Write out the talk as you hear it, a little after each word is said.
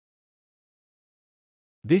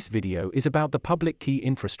This video is about the public key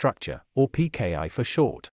infrastructure, or PKI for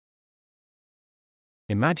short.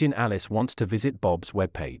 Imagine Alice wants to visit Bob's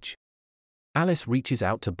webpage. Alice reaches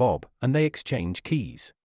out to Bob, and they exchange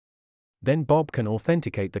keys. Then Bob can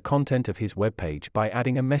authenticate the content of his webpage by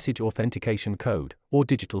adding a message authentication code, or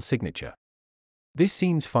digital signature. This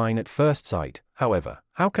seems fine at first sight. However,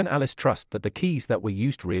 how can Alice trust that the keys that were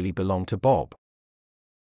used really belong to Bob?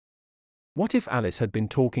 What if Alice had been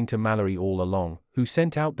talking to Mallory all along, who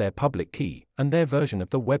sent out their public key and their version of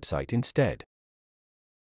the website instead?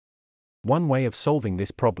 One way of solving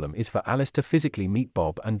this problem is for Alice to physically meet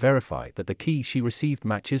Bob and verify that the key she received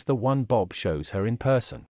matches the one Bob shows her in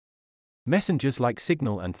person. Messengers like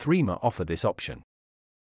Signal and Threema offer this option.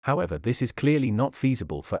 However, this is clearly not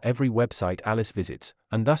feasible for every website Alice visits,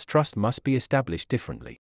 and thus trust must be established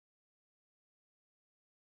differently.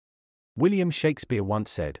 William Shakespeare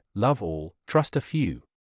once said, "Love all, trust a few."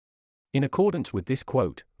 In accordance with this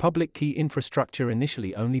quote, public key infrastructure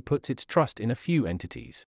initially only puts its trust in a few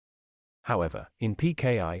entities. However, in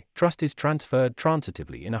PKI, trust is transferred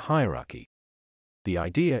transitively in a hierarchy. The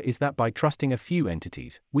idea is that by trusting a few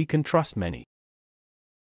entities, we can trust many.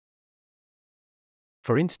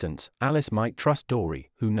 For instance, Alice might trust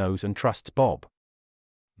Dory, who knows and trusts Bob.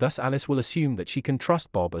 Thus Alice will assume that she can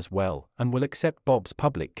trust Bob as well, and will accept Bob's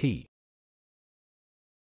public key.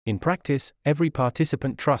 In practice, every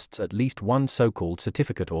participant trusts at least one so-called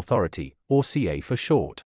certificate authority, or CA for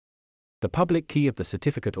short. The public key of the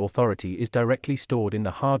certificate authority is directly stored in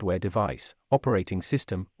the hardware device, operating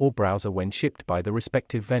system, or browser when shipped by the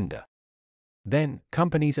respective vendor. Then,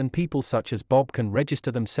 companies and people such as Bob can register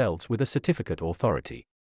themselves with a certificate authority.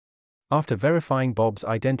 After verifying Bob's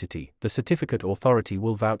identity, the certificate authority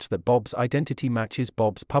will vouch that Bob's identity matches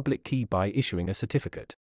Bob's public key by issuing a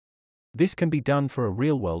certificate. This can be done for a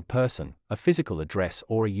real-world person, a physical address,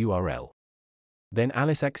 or a URL. Then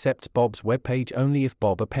Alice accepts Bob's webpage only if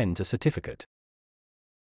Bob appends a certificate.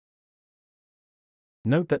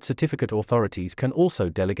 Note that certificate authorities can also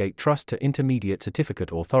delegate trust to intermediate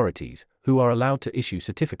certificate authorities, who are allowed to issue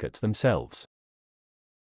certificates themselves.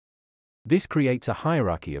 This creates a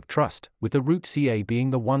hierarchy of trust, with the root CA being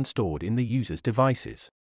the one stored in the user's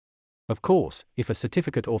devices. Of course, if a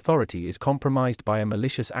certificate authority is compromised by a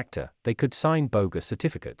malicious actor, they could sign bogus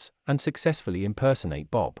certificates and successfully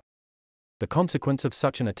impersonate Bob. The consequence of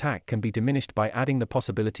such an attack can be diminished by adding the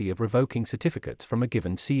possibility of revoking certificates from a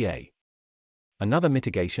given CA. Another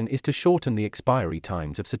mitigation is to shorten the expiry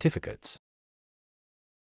times of certificates.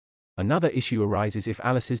 Another issue arises if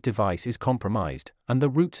Alice's device is compromised and the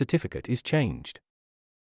root certificate is changed.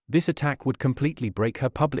 This attack would completely break her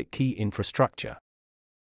public key infrastructure.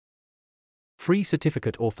 Free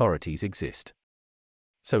certificate authorities exist.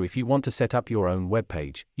 So if you want to set up your own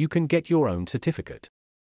webpage, you can get your own certificate.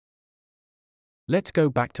 Let's go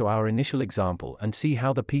back to our initial example and see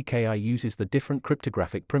how the PKI uses the different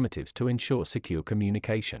cryptographic primitives to ensure secure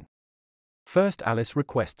communication. First, Alice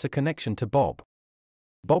requests a connection to Bob.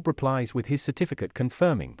 Bob replies with his certificate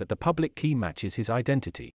confirming that the public key matches his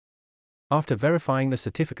identity. After verifying the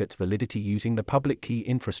certificate's validity using the public key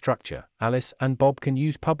infrastructure, Alice and Bob can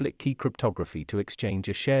use public key cryptography to exchange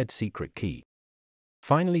a shared secret key.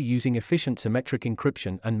 Finally, using efficient symmetric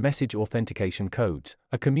encryption and message authentication codes,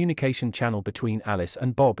 a communication channel between Alice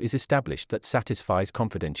and Bob is established that satisfies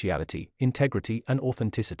confidentiality, integrity, and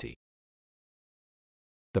authenticity.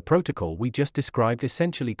 The protocol we just described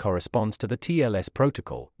essentially corresponds to the TLS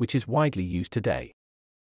protocol, which is widely used today.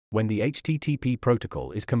 When the HTTP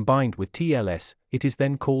protocol is combined with TLS, it is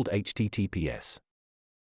then called HTTPS.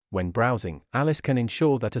 When browsing, Alice can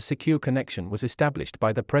ensure that a secure connection was established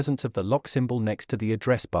by the presence of the lock symbol next to the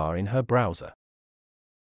address bar in her browser.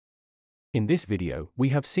 In this video, we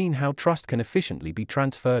have seen how trust can efficiently be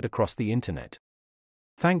transferred across the internet.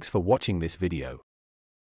 Thanks for watching this video.